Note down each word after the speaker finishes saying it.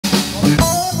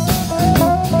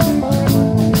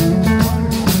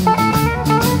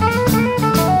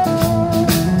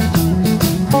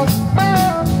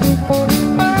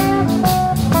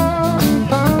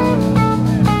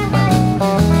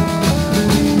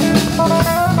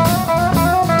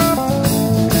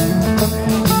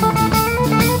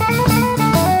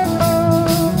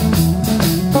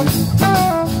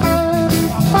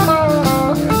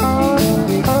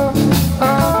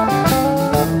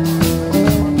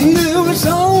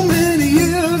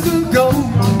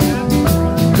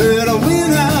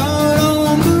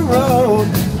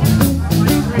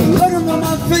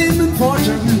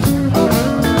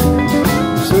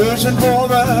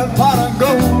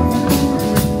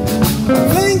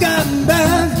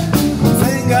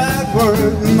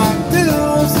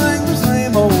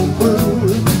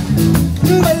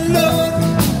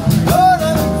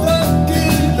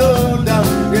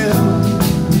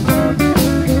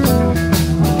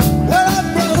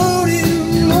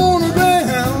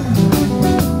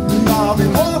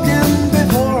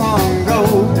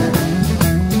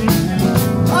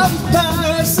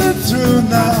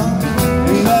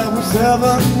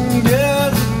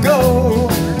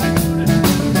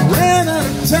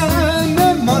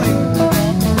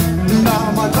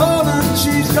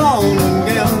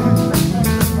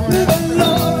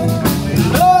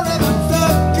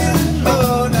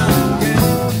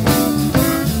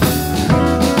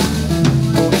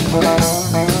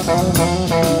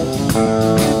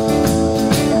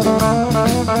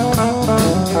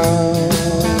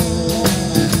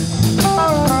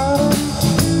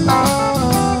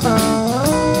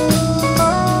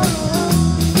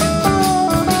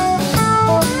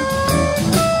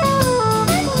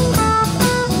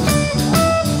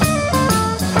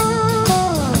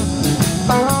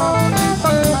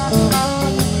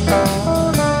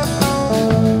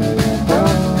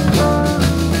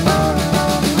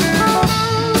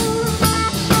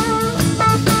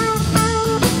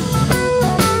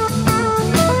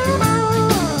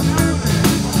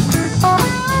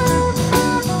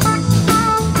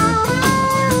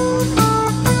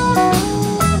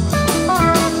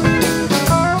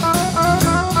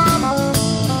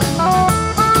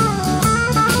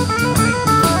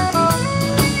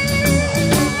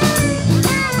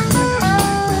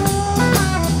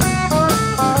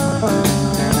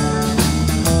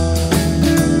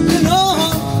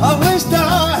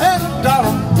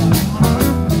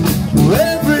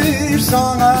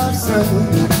song I sing.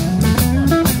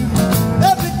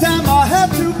 Every time I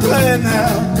have to play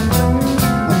now,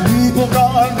 people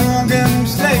got drunk and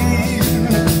stayed.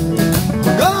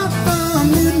 Got the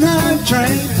midnight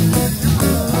train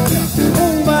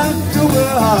home back to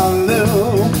where I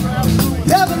live.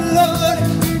 Yeah, but Lord,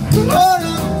 Lord,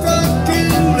 I'm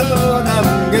fucking Lord,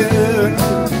 I'm good.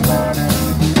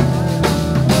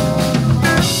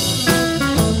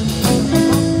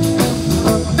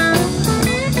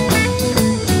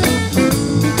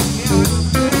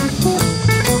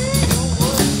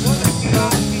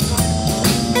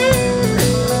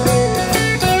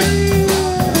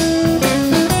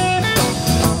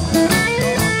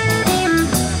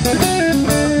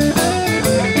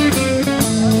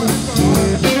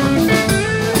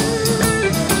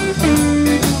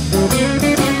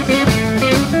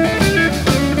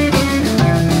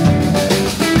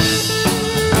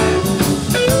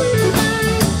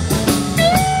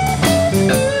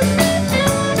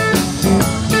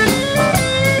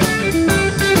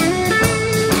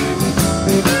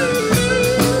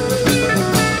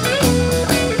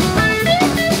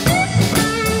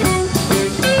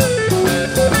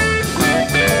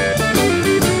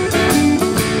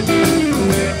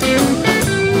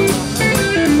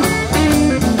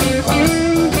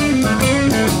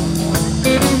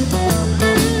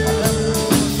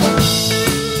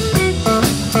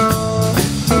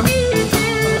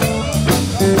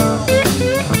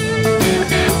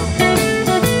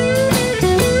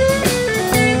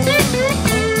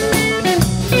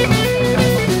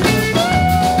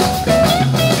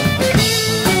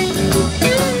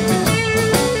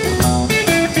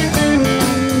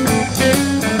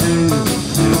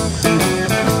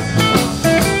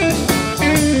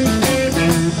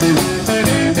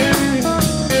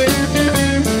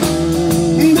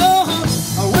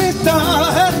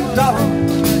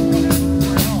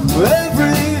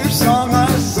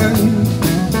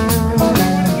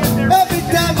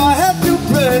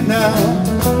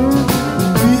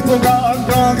 People got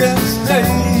drunk and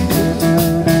stayed.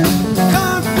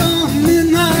 Got the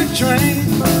midnight train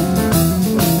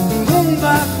home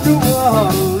back to where I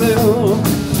live.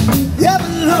 Yeah,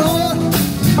 but Lord,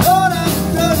 Lord, I'm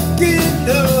stuck in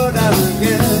Lord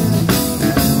again.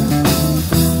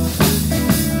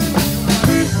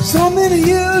 So many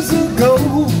years ago,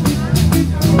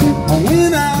 I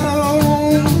went out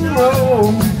on the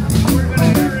road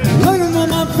looking for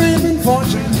my fame and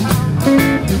fortune.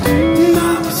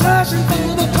 I was searching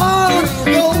for the pot of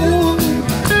gold.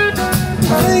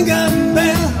 Think I'm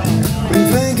bad, and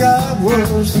think I'm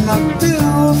worse, and I do.